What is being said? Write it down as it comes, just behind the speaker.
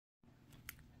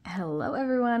Hello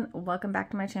everyone, welcome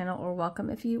back to my channel, or welcome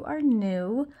if you are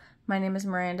new. My name is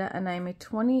Miranda and I am a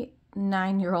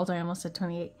 29-year-old, I almost said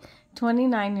 28,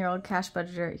 29-year-old cash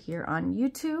budgeter here on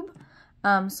YouTube.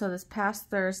 So this past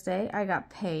Thursday I got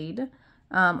paid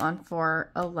on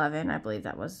 4/11. I believe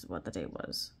that was what the date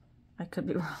was. I could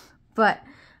be wrong. But,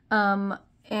 and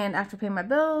after paying my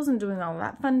bills and doing all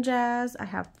that fun jazz, I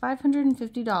have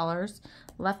 $550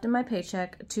 left in my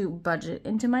paycheck to budget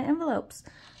into my envelopes.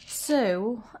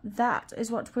 So that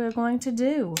is what we're going to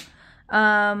do.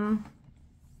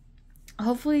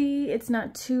 Hopefully it's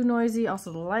not too noisy.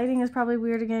 Also, the lighting is probably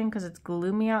weird again because it's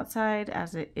gloomy outside,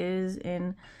 as it is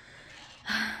in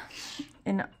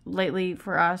lately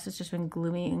for us. It's just been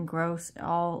gloomy and gross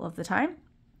all of the time.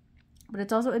 But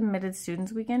it's also admitted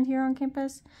students weekend here on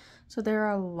campus. So there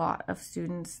are a lot of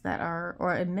students that are,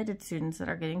 or admitted students that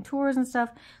are getting tours and stuff,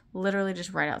 literally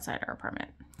just right outside our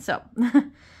apartment. So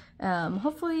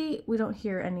hopefully we don't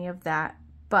hear any of that,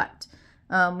 but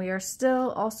we are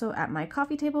still also at my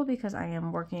coffee table because I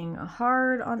am working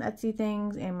hard on Etsy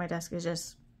things and my desk is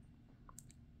just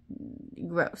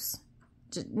gross.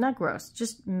 Not gross,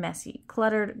 just messy,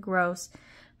 cluttered, gross,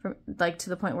 from like to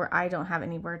the point where I don't have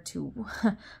anywhere to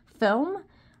film.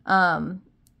 And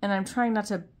I'm trying not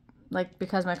to, like,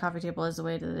 because my coffee table is the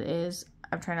way that it is,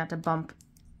 I'm trying not to bump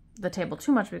the table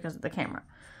too much because of the camera.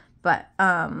 But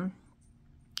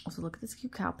also look at this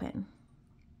cute cow pen.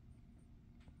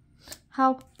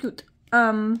 How cute.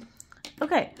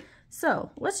 Okay,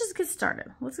 so let's just get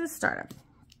started.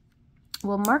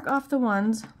 We'll mark off the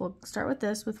ones. We'll start with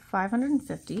this with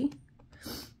 550.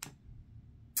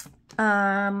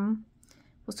 We'll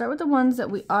start with the ones that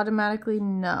we automatically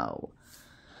know.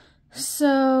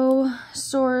 So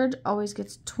storage always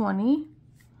gets 20.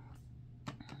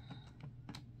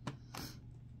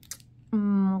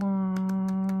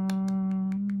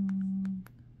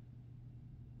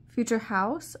 Future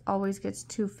house always gets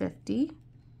 250.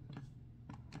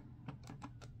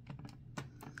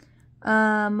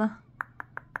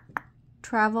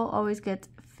 Travel always gets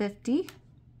 50.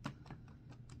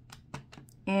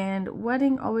 And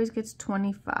wedding always gets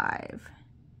 25.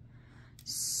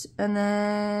 And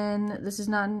then this is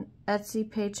not an Etsy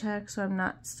paycheck, so I'm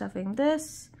not stuffing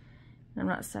this. I'm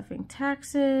not stuffing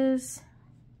taxes.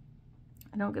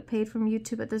 I don't get paid from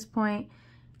YouTube at this point.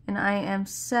 And I am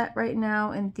set right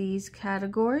now in these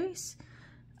categories.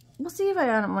 We'll see if I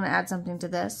want to add something to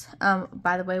this.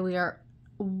 By the way, we are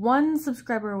 1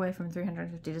 subscriber away from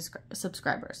 350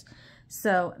 subscribers.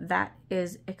 So that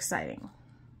is exciting.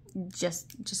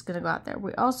 Just gonna go out there.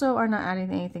 We also are not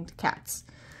adding anything to cats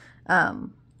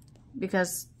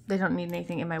because they don't need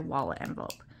anything in my wallet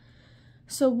envelope.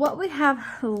 So what we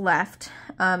have left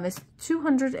is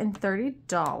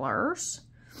 $230.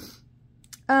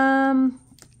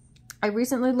 I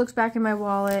recently looked back in my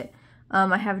wallet.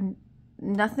 I have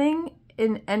nothing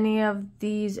in any of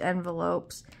these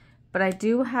envelopes, but I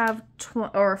do have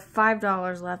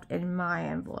 $5 left in my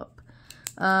envelope.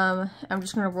 I'm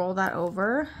just going to roll that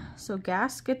over. So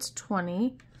gas gets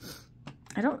 20.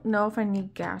 I don't know if I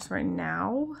need gas right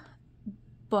now,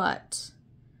 but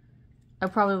I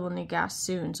probably will need gas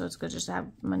soon, so it's good just to have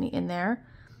money in there.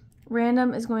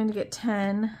 Random is going to get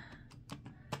 10.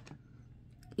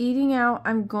 Eating out,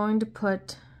 I'm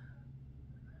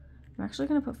actually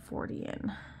going to put 40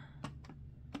 in.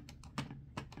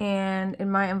 And in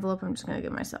my envelope, I'm just going to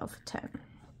give myself 10.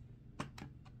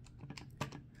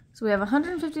 So we have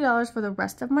 $150 for the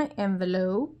rest of my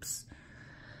envelopes.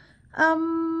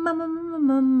 Oh,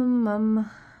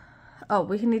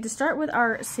 we need to start with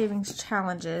our savings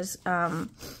challenges so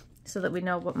that we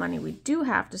know what money we do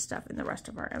have to stuff in the rest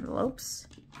of our envelopes.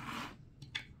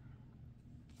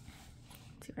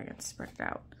 Let's see if I can spread it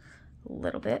out a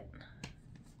little bit.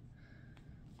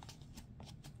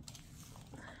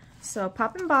 So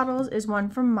Poppin' Bottles is one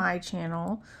from my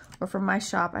channel, or from my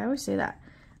shop. I always say that.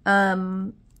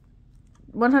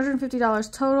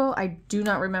 $150 total. I do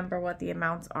not remember what the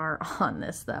amounts are on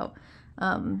this though.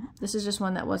 This is just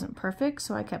one that wasn't perfect,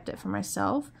 so I kept it for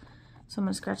myself. So I'm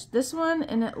going to scratch this one,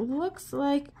 and it looks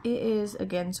like it is,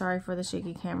 again, sorry for the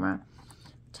shaky camera,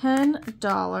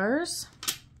 $10.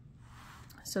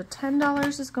 So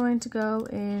 $10 is going to go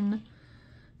in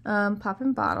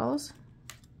Poppin' Bottles.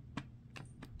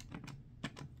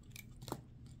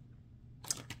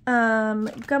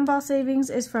 Gumball savings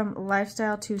is from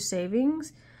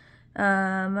Lifestyle2Savings.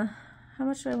 How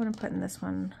much do I want to put in this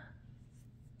one?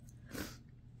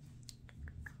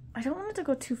 I don't want it to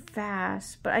go too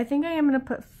fast, but I think I am going to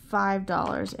put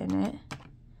 $5 in it.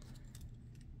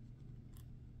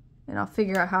 And I'll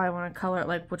figure out how I want to color it,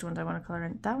 like which ones I want to color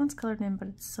in. That one's colored in, but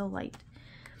it's so light.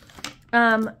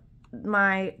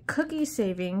 my cookie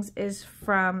savings is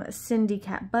from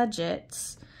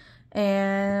CyndicatBudgets.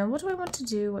 And what do I want to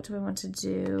do? What do I want to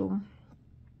do?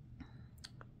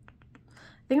 I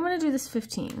think I'm going to do this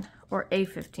 15 or a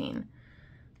 15.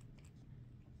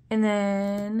 And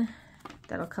then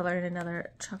that'll color in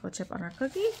another chocolate chip on our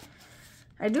cookie.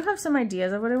 I do have some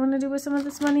ideas of what I want to do with some of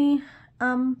this money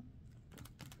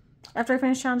after I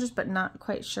finish challenges, but not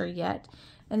quite sure yet.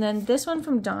 And then this one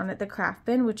from Dawn at the Craft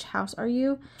Bin, which house are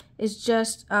you, is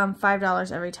just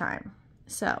 $5 every time.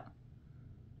 So,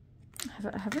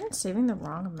 have I been saving the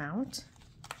wrong amount?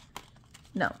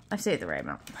 No, I saved the right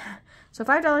amount. So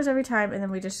 $5 every time, and then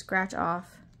we just scratch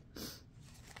off.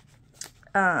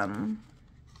 Did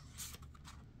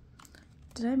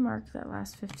I mark that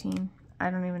last 15? I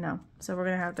don't even know. So we're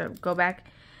gonna have to go back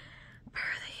per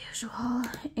the usual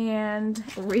and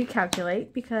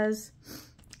recalculate because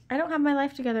I don't have my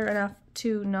life together enough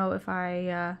to know if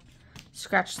I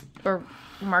scratched or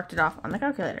marked it off on the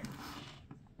calculator.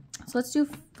 So let's do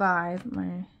 5.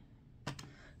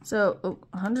 So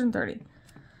 130.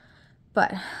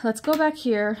 But let's go back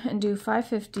here and do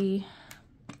 550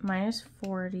 minus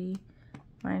 40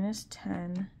 minus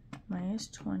 10 minus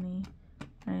 20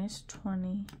 minus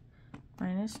 20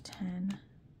 minus 10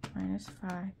 minus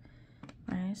 5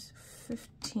 minus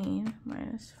 15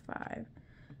 minus 5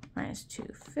 minus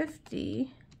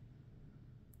 250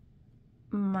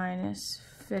 minus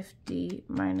 50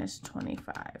 minus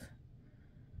 25.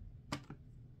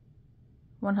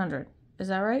 100. Is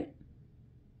that right?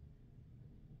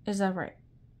 Is that right?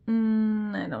 I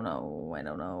don't know. I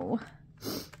don't know.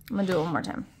 I'm gonna do it one more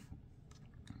time.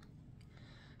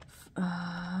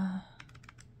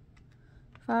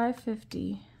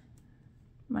 550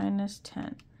 minus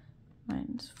 10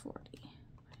 minus 40.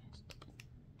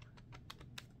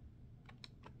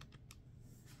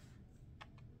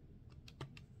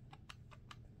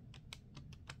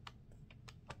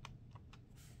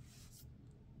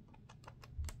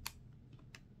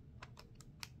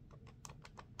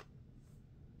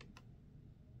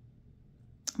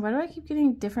 Why do I keep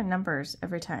getting different numbers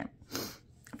every time?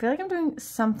 I feel like I'm doing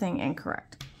something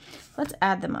incorrect. Let's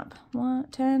add them up.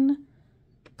 10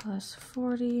 plus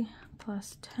 40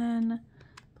 plus 10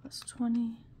 plus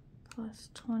 20 plus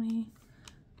 20,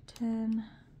 10,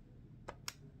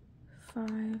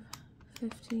 5,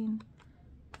 15,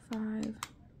 5,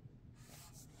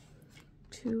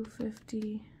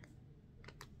 250,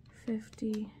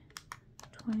 50,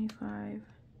 25.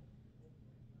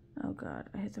 Oh God,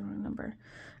 I hit the wrong number.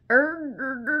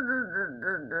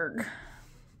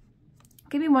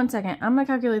 Give me 1 second. I'm gonna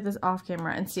calculate this off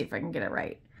camera and see if I can get it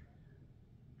right.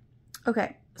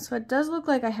 Okay, so it does look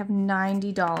like I have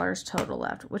 $90 total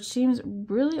left, which seems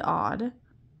really odd.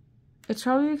 It's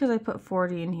probably because I put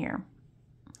 40 in here.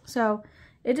 So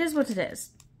it is what it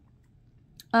is.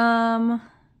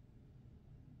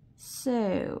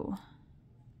 So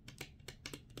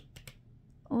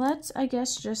let's, I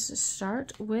guess, just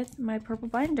start with my purple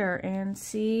binder and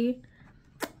see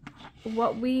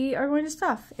what we are going to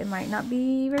stuff. It might not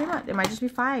be very much. It might just be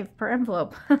 5 per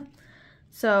envelope.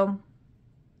 So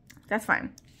that's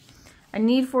fine. I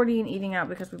need 40 in eating out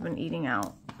because we've been eating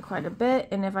out quite a bit.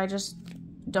 And if I just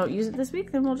don't use it this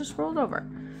week, then we'll just roll it over.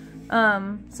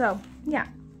 So yeah.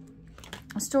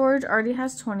 Storage already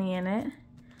has 20 in it.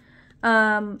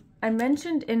 I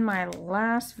mentioned in my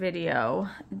last video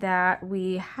that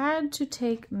we had to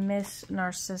take Miss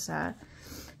Narcissa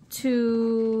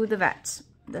to the vet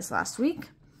this last week.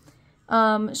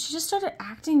 She just started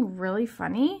acting really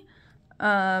funny.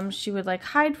 She would like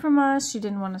hide from us. She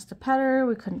didn't want us to pet her.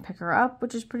 We couldn't pick her up,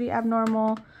 which is pretty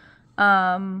abnormal.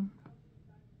 And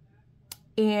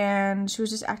she was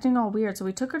just acting all weird. So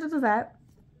we took her to the vet.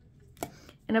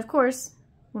 And of course,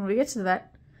 when we get to the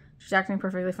vet, she's acting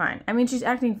perfectly fine. I mean, she's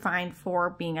acting fine for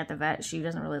being at the vet. She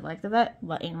doesn't really like the vet.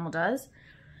 What animal does?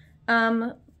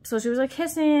 So she was like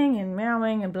hissing and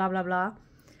meowing and blah, blah, blah.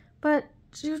 But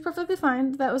she was perfectly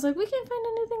fine. The vet was like, we can't find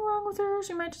anything wrong with her.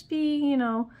 She might just be, you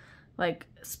know, like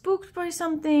spooked by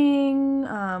something.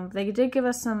 They did give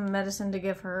us some medicine to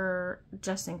give her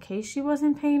just in case she was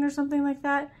in pain or something like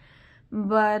that.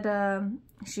 But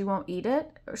she won't eat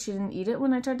it. Or she didn't eat it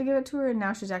when I tried to give it to her, and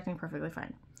now she's acting perfectly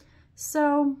fine.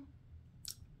 So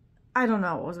I don't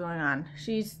know what was going on.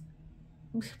 She's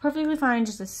perfectly fine,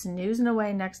 just snoozing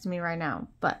away next to me right now.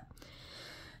 But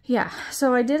yeah,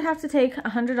 so I did have to take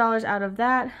 $100 out of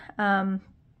that.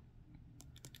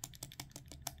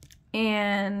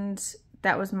 And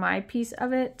that was my piece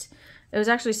of it. It was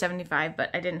actually 75, but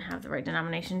I didn't have the right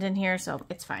denominations in here, so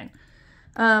it's fine.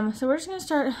 So we're just gonna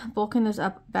start bulking this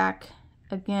up back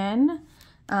again.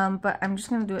 But I'm just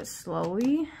gonna do it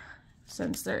slowly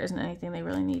since there isn't anything they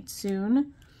really need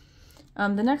soon.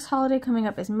 The next holiday coming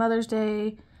up is Mother's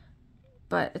Day,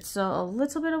 but it's still a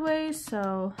little bit away,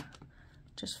 so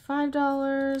just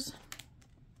 $5.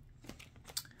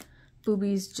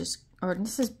 Boobies just, or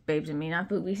this is Babes and Me, not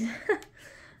Boobies.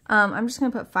 I'm just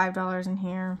going to put $5 in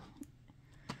here.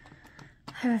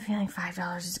 I have a feeling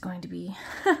 $5 is going to be...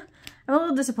 I'm a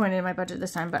little disappointed in my budget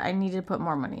this time, but I needed to put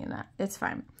more money in that. It's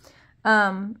fine.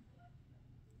 But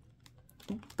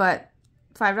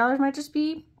 $5 might just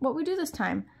be what we do this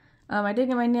time. I did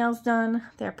get my nails done.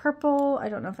 They're purple. I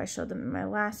don't know if I showed them in my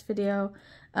last video.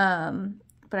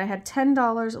 But I had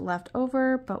 $10 left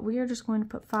over, but we are just going to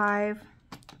put $5.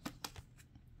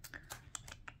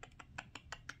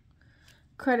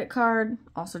 Credit card,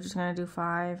 also just going to do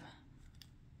 $5.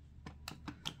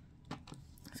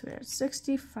 So we have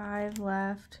 65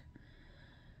 left.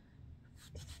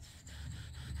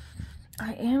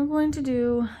 I am going to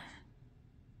do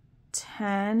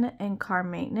 10 in car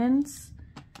maintenance.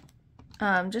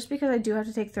 Just because I do have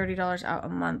to take $30 out a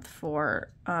month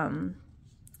for, I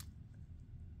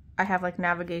have like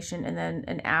navigation and then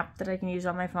an app that I can use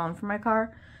on my phone for my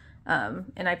car.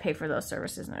 And I pay for those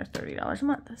services and they're $30 a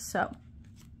month. So,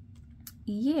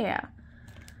 yeah.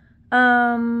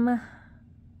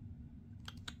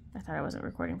 I thought I wasn't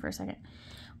recording for a second.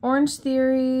 Orange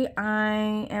Theory,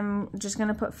 I am just going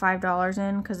to put $5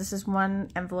 in because this is one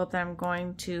envelope that I'm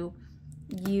going to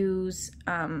use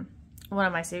one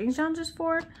of my savings challenges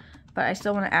for, but I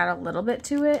still want to add a little bit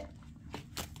to it.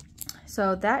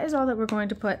 So that is all that we're going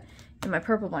to put in my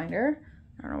purple binder.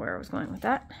 I don't know where I was going with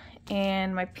that.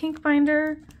 And my pink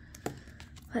binder,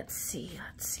 let's see.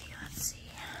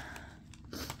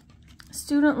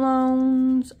 Student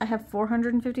loans, I have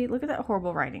 450. Look at that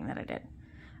horrible writing that I did.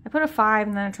 I put a 5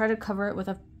 and then I tried to cover it with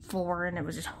a 4 and it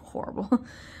was just horrible.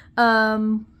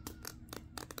 I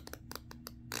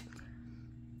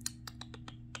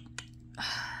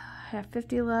have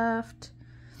 50 left.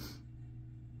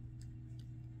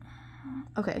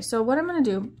 Okay, so what I'm going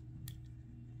to do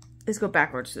is go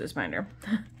backwards to this binder.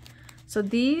 So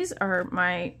these are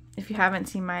my, if you haven't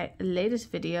seen my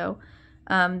latest video,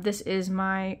 this is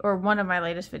my, or one of my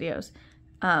latest videos,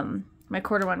 my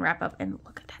Q1 wrap up, and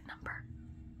look at that number.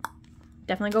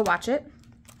 Definitely go watch it.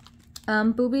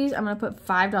 Boobies, I'm going to put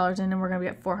 $5 in and we're going to be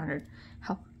at 400.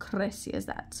 How crazy is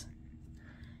that?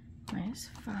 Minus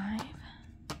 5.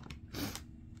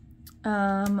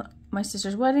 My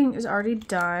sister's wedding is already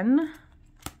done.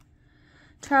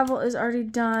 Travel is already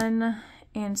done,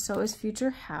 and so is future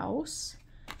house.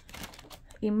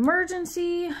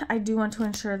 Emergency, I do want to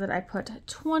ensure that I put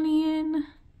 20 in.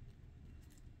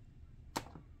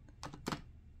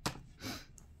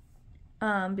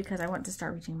 Because I want to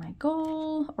start reaching my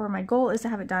goal, or my goal is to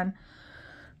have it done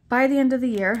by the end of the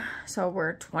year. So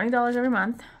we're $20 every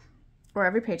month, or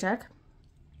every paycheck.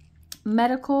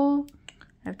 Medical,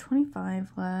 I have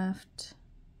 25 left.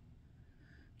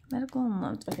 Medical and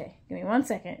loans. Okay, give me 1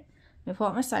 second. Let me pull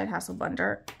out my side hustle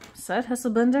binder.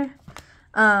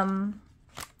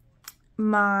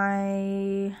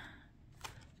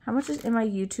 How much is in my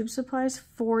YouTube supplies?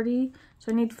 40.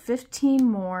 So I need 15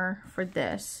 more for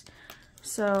this.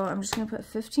 So I'm just going to put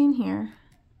 15 here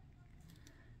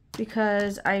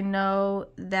because I know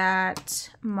that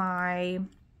my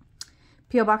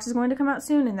P.O. box is going to come out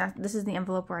soon, and that this is the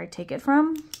envelope where I take it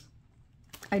from.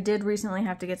 I did recently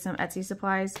have to get some Etsy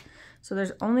supplies, so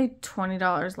there's only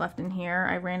 $20 left in here.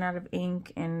 I ran out of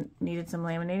ink and needed some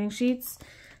laminating sheets,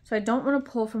 so I don't want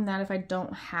to pull from that if I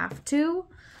don't have to.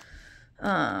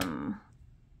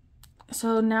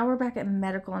 So now we're back at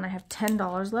medical and I have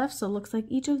 $10 left, so it looks like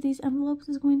each of these envelopes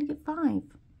is going to get 5.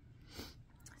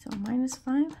 So minus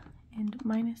 5 and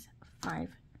minus 5.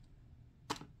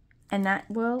 And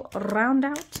that will round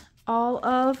out all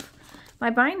of my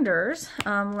binders.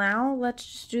 Now let's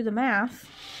just do the math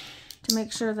to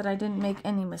make sure that I didn't make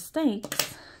any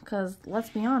mistakes, because let's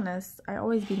be honest, I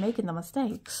always be making the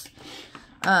mistakes.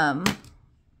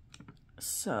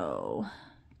 So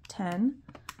 10,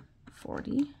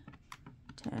 40,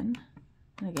 10,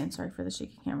 and again, sorry for the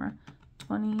shaky camera,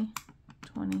 20,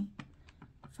 20,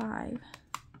 5,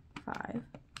 5,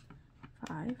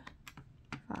 5,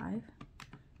 5,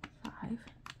 5,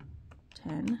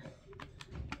 10,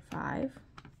 5,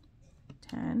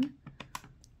 10,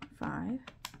 5,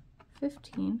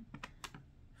 15,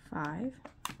 5,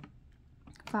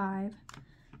 5,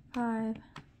 5,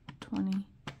 20,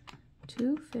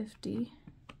 250,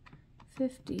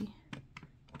 50,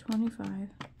 25,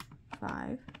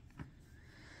 5,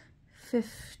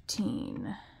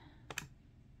 15,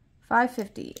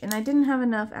 550, and I didn't have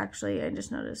enough, actually, I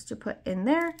just noticed, to put in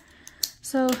there.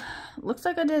 So looks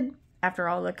like I did after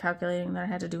all the calculating that I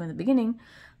had to do in the beginning,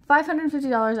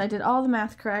 $550. I did all the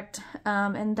math correct,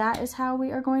 and that is how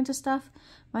we are going to stuff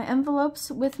my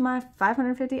envelopes with my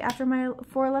 $550 after my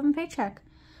 4/11 paycheck.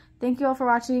 Thank you all for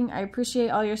watching. I appreciate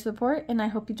all your support, and I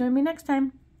hope you join me next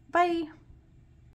time. Bye!